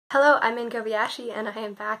Hello, I'm in Kobayashi and I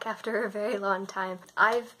am back after a very long time.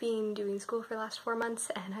 I've been doing school for the last 4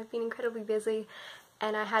 months and I've been incredibly busy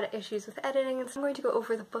and I had issues with editing, and so I'm going to go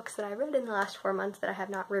over the books that I read in the last 4 months that I have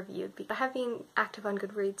not reviewed because I have been active on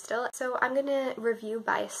Goodreads still. So I'm going to review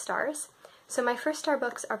by stars. So my first star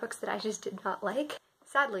books are books that I just did not like.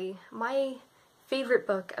 Sadly, my favorite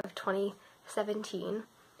book of 2017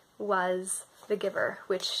 was The Giver,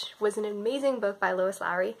 which was an amazing book by Lois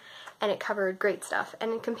Lowry, and it covered great stuff.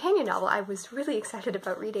 And a companion novel I was really excited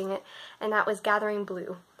about reading it, and that was Gathering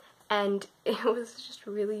Blue. And it was just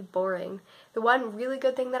really boring. The one really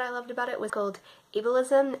good thing that I loved about it was called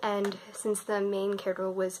Ableism, and since the main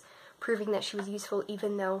character was proving that she was useful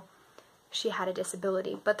even though she had a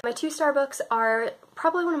disability. But my 2-star books are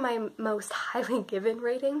probably one of my most highly given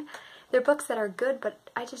rating. They're books that are good,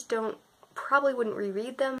 but I just probably wouldn't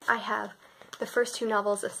reread them. I have the first 2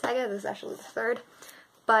 novels of Saga, this is actually the 3rd,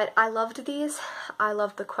 but I loved these. I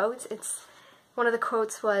loved the quotes. One of the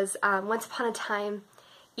quotes was, once upon a time,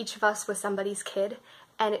 each of us was somebody's kid,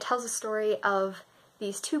 and it tells a story of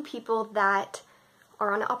these 2 people that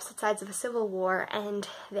are on opposite sides of a civil war, and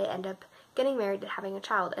they end up getting married and having a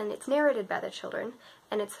child, and it's narrated by the children,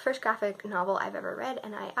 and it's the first graphic novel I've ever read,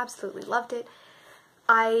 and I absolutely loved it.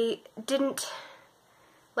 I didn't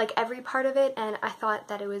like every part of it, and I thought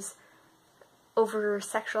that it was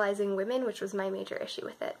over-sexualizing women, which was my major issue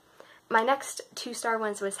with it. My next 2-star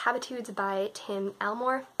ones was Habitudes by Tim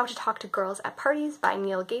Elmore, How to Talk to Girls at Parties by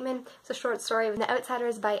Neil Gaiman. It's a short story. The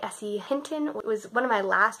Outsiders by S.E. Hinton. It was one of my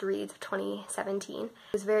last reads of 2017. It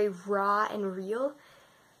was very raw and real.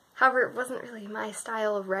 However, it wasn't really my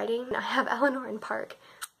style of writing. I have Eleanor and Park.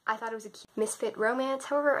 I thought it was a cute misfit romance.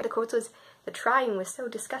 However, the quotes was, the trying was so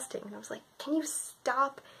disgusting. And I was like, can you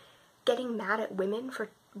stop getting mad at women for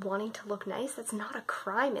wanting to look nice? That's not a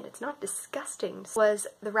crime and it's not disgusting. Was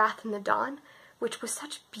The Wrath and the Dawn, which was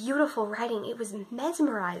such beautiful writing. It was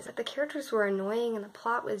mesmerizing. The characters were annoying and the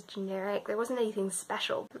plot was generic. There wasn't anything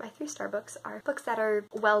special. My 3-star books are books that are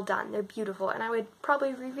well done. They're beautiful and I would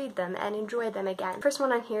probably reread them and enjoy them again. First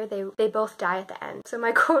one on here, they both die at the end. So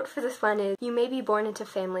my quote for this one is, you may be born into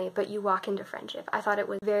family, but you walk into friendship. I thought it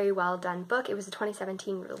was a very well done book. It was a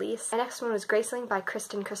 2017 release. My next one was Graceling by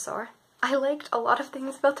Kristen Kosor. I liked a lot of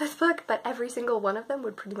things about this book, but every single one of them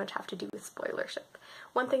would pretty much have to do with spoilership.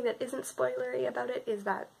 One thing that isn't spoilery about it is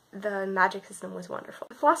that the magic system was wonderful.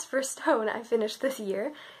 The Philosopher's Stone I finished this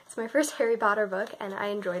year. It's my first Harry Potter book, and I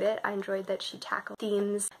enjoyed it. I enjoyed that she tackled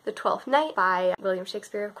themes. The Twelfth Night by William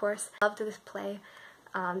Shakespeare, of course. Loved this play.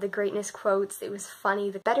 The greatness quotes. It was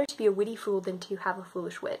funny. Better to be a witty fool than to have a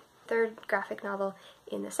foolish wit. 3rd graphic novel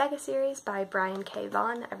in the Saga series by Brian K.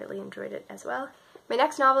 Vaughan. I really enjoyed it as well. My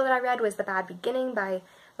next novel that I read was The Bad Beginning by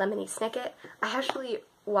Lemony Snicket. I actually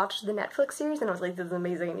watched the Netflix series and I was like, this is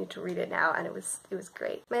amazing, I need to read it now, and it was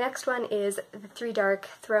great. My next one is The Three Dark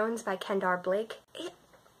Thrones by Kendar Blake. It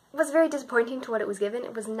was very disappointing to what it was given.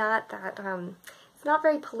 It was not that, it's not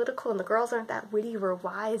very political and the girls aren't that witty or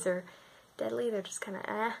wise or deadly, they're just kind of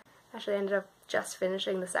eh. Actually I ended up just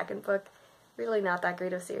finishing the 2nd book. Really not that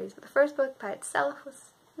great of a series, but the 1st book by itself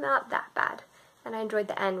was not that bad. And I enjoyed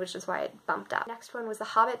the end, which is why it bumped up. Next one was The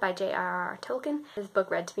Hobbit by J.R.R. Tolkien. This book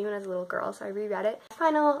read to me when I was a little girl, so I reread it. My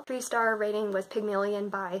final 3-star rating was Pygmalion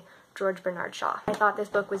by George Bernard Shaw. I thought this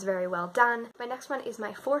book was very well done. My next one is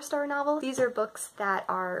my 4-star novel. These are books that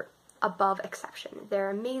are above exception. They're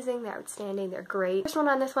amazing, they're outstanding, they're great. First one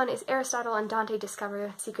on this one is Aristotle and Dante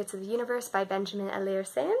Discover Secrets of the Universe by Benjamin Allaire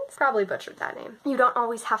Sands. Probably butchered that name. You don't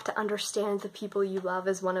always have to understand the people you love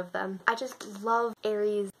as one of them. I just love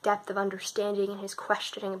Aries' depth of understanding and his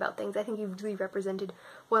questioning about things. I think he really represented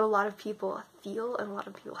what a lot of people feel and a lot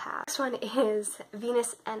of people have. Next one is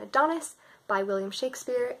Venus and Adonis by William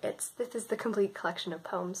Shakespeare. This is the complete collection of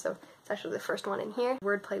poems, so it's actually the first one in here.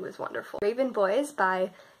 Wordplay was wonderful. Raven Boys by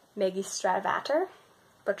Maggie Stravater,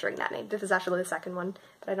 butchering that name. This is actually the 2nd one,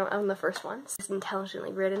 but I don't own the 1st one. It's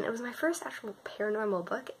intelligently written. It was my first actual paranormal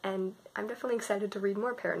book, and I'm definitely excited to read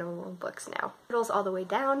more paranormal books now. Turtles All the Way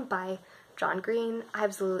Down by John Green. I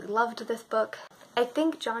absolutely loved this book. I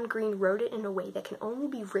think John Green wrote it in a way that can only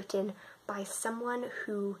be written by someone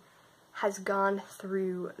who has gone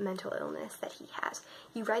through mental illness that he has.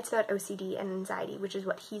 He writes about OCD and anxiety, which is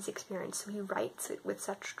what he's experienced, so he writes it with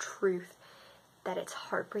such truth that it's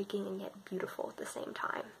heartbreaking and yet beautiful at the same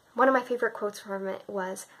time. One of my favorite quotes from it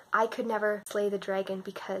was, I could never slay the dragon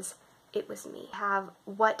because It Was Me. I have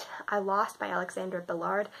What I Lost by Alexandra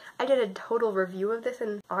Billard. I did a total review of this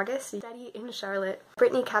in August. Steady in Charlotte.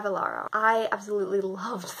 Brittany Cavallaro. I absolutely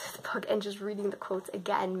loved this book, and just reading the quotes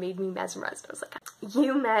again made me mesmerized. I was like,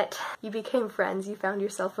 you met, you became friends, you found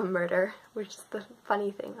yourself a murder, which is the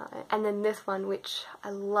funny thing on it. And then this one, which I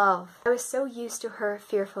love. I was so used to her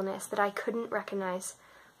fearfulness that I couldn't recognize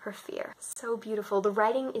her fear. So beautiful. The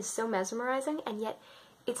writing is so mesmerizing, and yet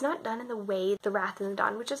it's not done in the way The Wrath and the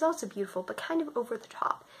Dawn, which is also beautiful, but kind of over the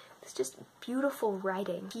top. It's just beautiful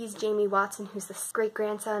writing. He's Jamie Watson, who's the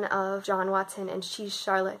great-grandson of John Watson, and she's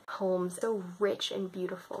Charlotte Holmes. So rich and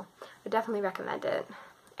beautiful. I definitely recommend it.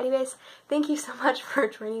 Anyways, thank you so much for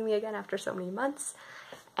joining me again after so many months,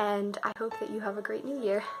 and I hope that you have a great new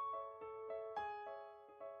year.